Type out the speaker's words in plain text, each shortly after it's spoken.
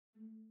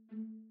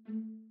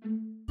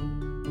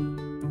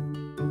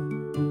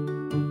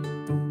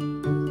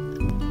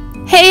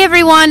Hey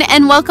everyone,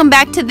 and welcome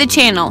back to the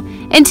channel.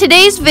 In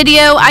today's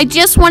video, I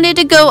just wanted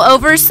to go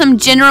over some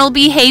general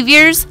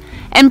behaviors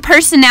and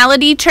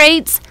personality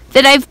traits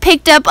that I've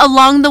picked up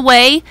along the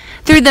way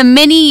through the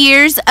many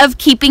years of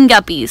keeping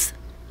guppies.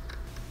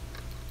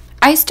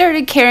 I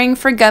started caring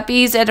for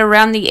guppies at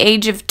around the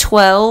age of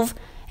 12,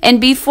 and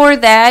before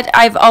that,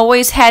 I've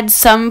always had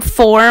some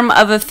form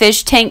of a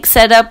fish tank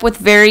set up with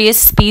various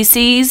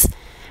species.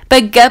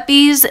 But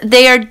guppies,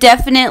 they are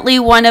definitely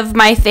one of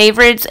my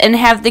favorites and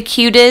have the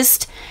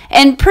cutest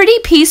and pretty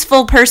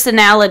peaceful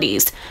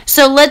personalities.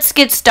 So let's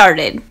get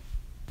started.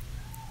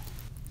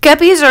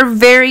 Guppies are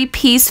very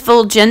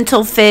peaceful,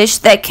 gentle fish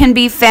that can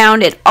be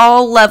found at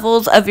all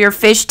levels of your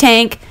fish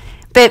tank,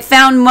 but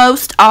found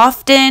most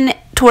often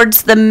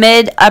towards the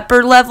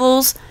mid-upper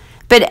levels.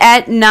 But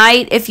at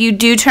night, if you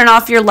do turn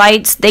off your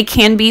lights, they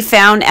can be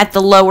found at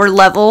the lower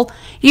level,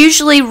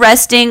 usually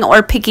resting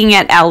or picking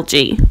at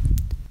algae.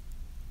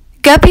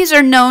 Guppies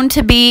are known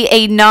to be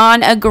a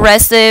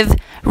non-aggressive,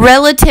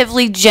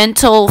 relatively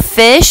gentle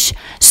fish,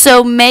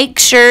 so make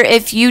sure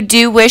if you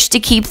do wish to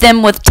keep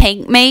them with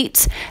tank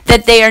mates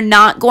that they are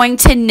not going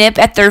to nip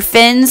at their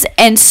fins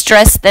and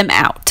stress them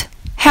out.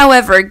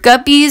 However,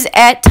 guppies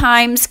at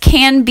times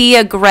can be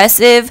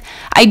aggressive.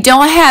 I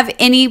don't have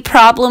any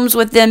problems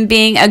with them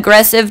being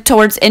aggressive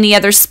towards any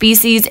other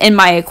species in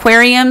my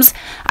aquariums.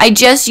 I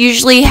just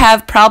usually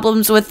have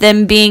problems with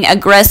them being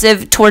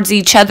aggressive towards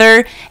each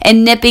other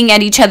and nipping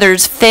at each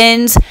other's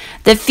fins.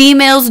 The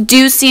females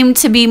do seem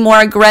to be more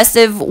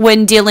aggressive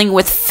when dealing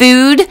with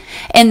food,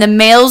 and the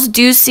males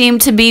do seem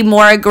to be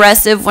more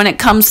aggressive when it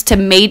comes to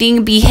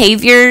mating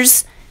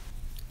behaviors.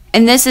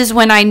 And this is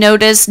when I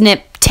notice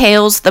nip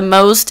tails the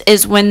most,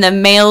 is when the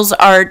males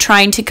are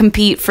trying to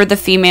compete for the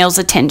female's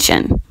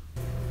attention.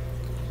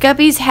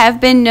 Guppies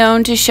have been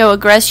known to show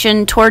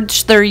aggression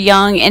towards their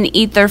young and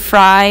eat their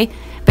fry,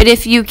 but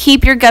if you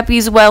keep your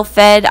guppies well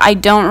fed, I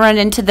don't run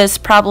into this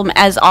problem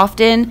as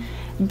often,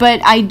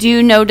 but I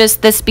do notice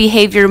this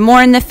behavior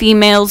more in the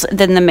females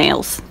than the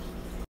males.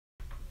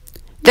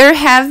 There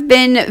have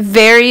been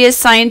various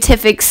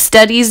scientific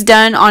studies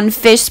done on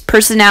fish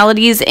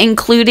personalities,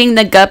 including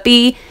the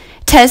guppy,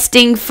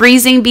 testing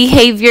freezing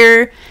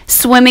behavior,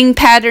 swimming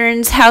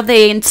patterns, how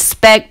they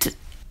inspect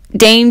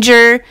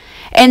danger,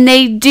 and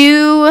they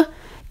do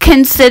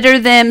consider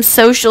them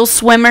social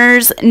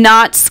swimmers,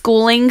 not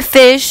schooling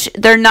fish.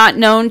 They're not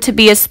known to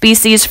be a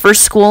species for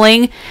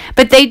schooling,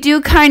 but they do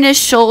kind of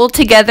shoal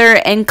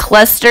together and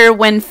cluster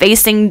when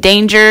facing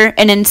danger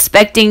and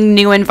inspecting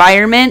new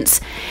environments.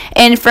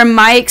 And from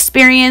my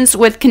experience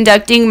with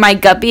conducting my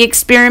guppy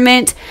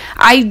experiment,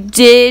 I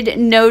did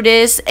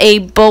notice a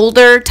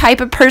bolder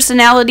type of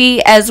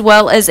personality as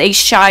well as a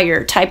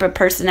shyer type of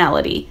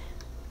personality.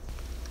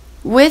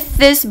 With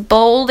this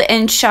bold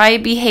and shy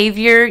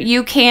behavior,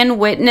 you can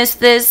witness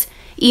this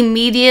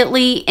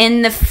immediately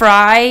in the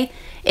fry.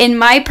 In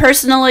my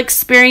personal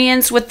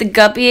experience with the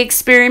guppy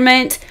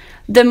experiment,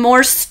 the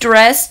more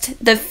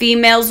stressed the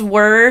females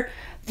were,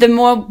 the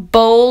more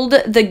bold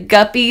the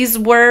guppies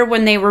were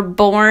when they were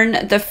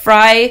born. The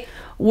fry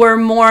were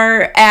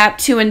more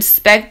apt to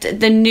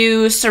inspect the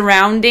new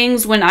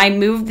surroundings when I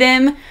moved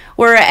them,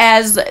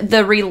 whereas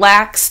the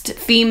relaxed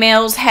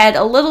females had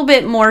a little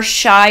bit more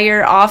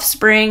shyer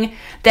offspring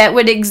that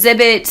would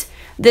exhibit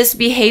this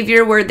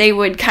behavior where they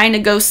would kind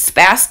of go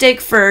spastic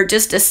for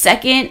just a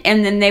second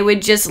and then they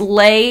would just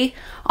lay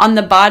on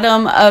the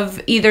bottom of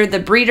either the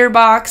breeder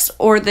box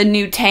or the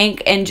new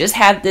tank and just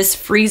have this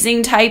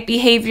freezing type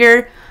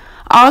behavior.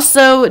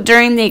 Also,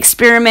 during the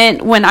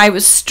experiment, when I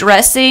was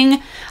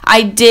stressing,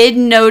 I did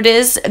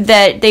notice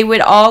that they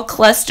would all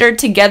cluster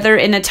together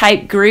in a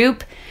tight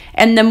group,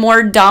 and the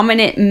more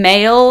dominant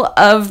male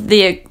of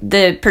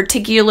the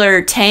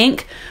particular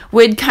tank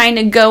would kind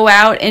of go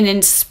out and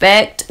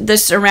inspect the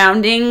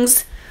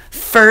surroundings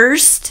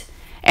first,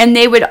 and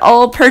they would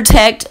all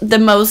protect the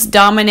most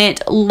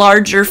dominant,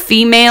 larger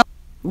female,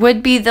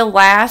 would be the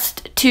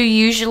last to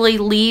usually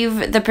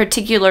leave the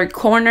particular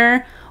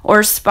corner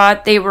or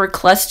spot they were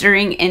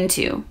clustering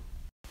into.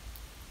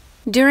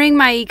 During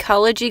my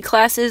ecology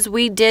classes,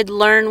 we did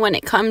learn when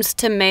it comes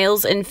to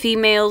males and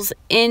females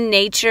in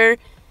nature,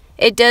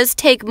 it does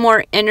take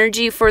more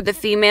energy for the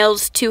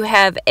females to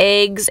have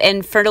eggs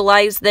and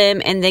fertilize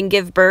them and then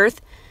give birth.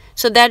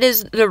 So that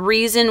is the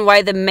reason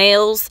why the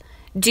males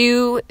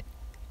do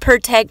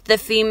protect the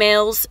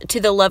females to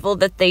the level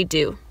that they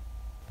do.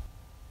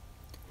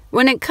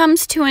 When it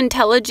comes to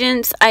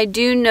intelligence, I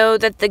do know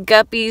that the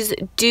guppies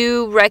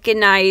do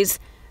recognize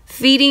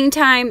feeding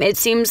time. It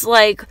seems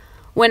like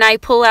when I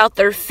pull out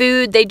their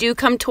food, they do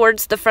come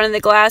towards the front of the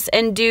glass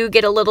and do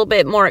get a little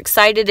bit more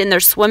excited in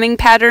their swimming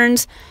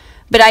patterns.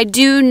 But I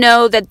do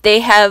know that they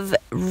have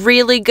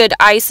really good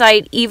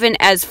eyesight even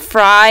as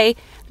fry.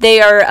 They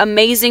are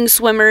amazing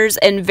swimmers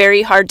and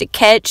very hard to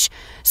catch.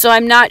 So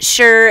I'm not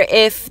sure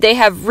if they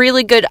have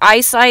really good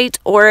eyesight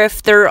or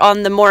if they're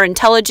on the more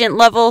intelligent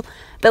level.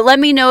 But let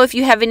me know if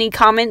you have any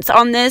comments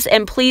on this,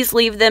 and please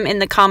leave them in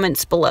the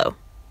comments below.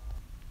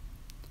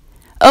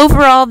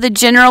 overall, the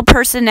general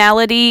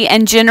personality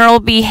and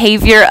general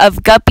behavior of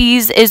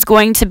guppies is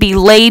going to be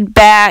laid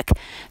back.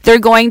 They're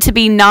going to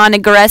be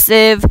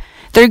non-aggressive.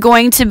 They're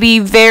going to be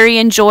very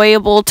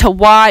enjoyable to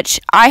watch.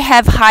 I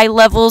have high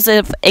levels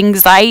of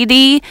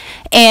anxiety,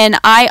 and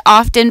I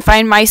often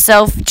find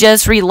myself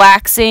just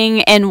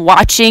relaxing and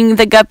watching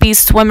the guppies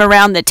swim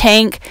around the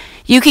tank.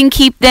 You can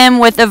keep them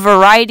with a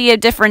variety of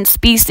different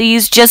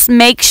species. Just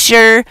make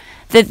sure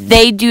that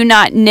they do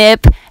not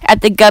nip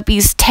at the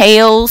guppies'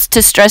 tails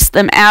to stress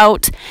them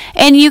out.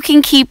 And you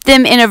can keep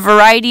them in a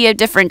variety of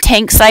different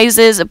tank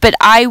sizes, but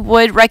I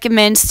would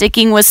recommend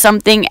sticking with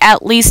something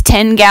at least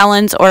 10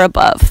 gallons or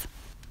above.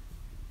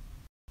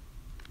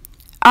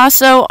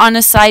 Also, on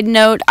a side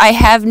note, I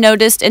have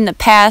noticed in the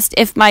past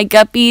if my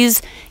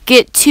guppies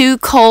get too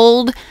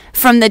cold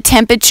from the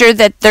temperature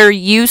that they're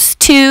used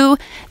to,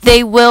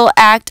 they will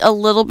act a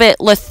little bit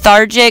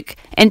lethargic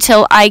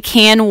until I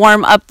can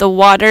warm up the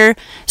water.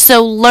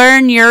 So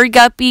learn your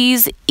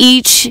guppies.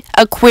 Each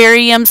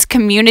aquarium's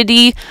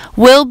community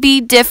will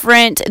be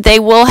different. They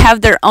will have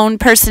their own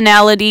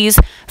personalities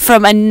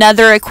from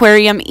another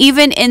aquarium,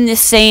 even in the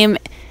same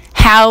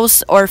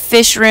house or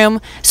fish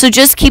room. So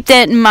just keep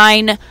that in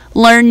mind.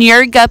 Learn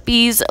your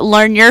guppies,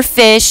 learn your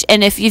fish,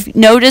 and if you've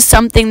noticed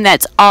something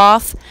that's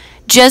off,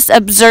 just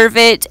observe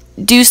it,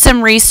 do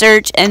some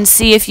research, and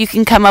see if you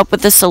can come up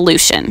with a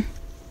solution.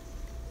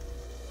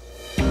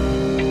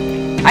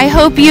 I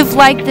hope you've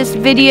liked this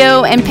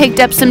video and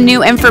picked up some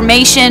new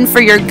information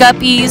for your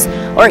guppies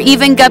or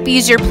even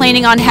guppies you're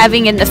planning on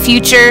having in the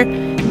future.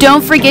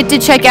 Don't forget to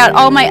check out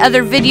all my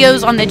other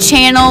videos on the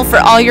channel for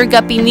all your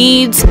guppy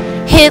needs.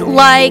 Hit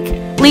like,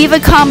 leave a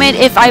comment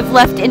if I've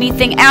left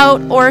anything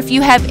out, or if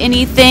you have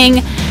anything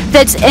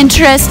that's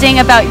interesting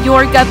about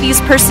your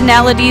guppies'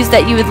 personalities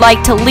that you would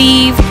like to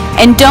leave.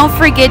 And don't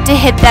forget to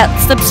hit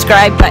that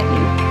subscribe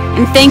button.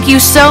 And thank you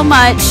so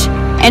much,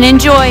 and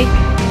enjoy.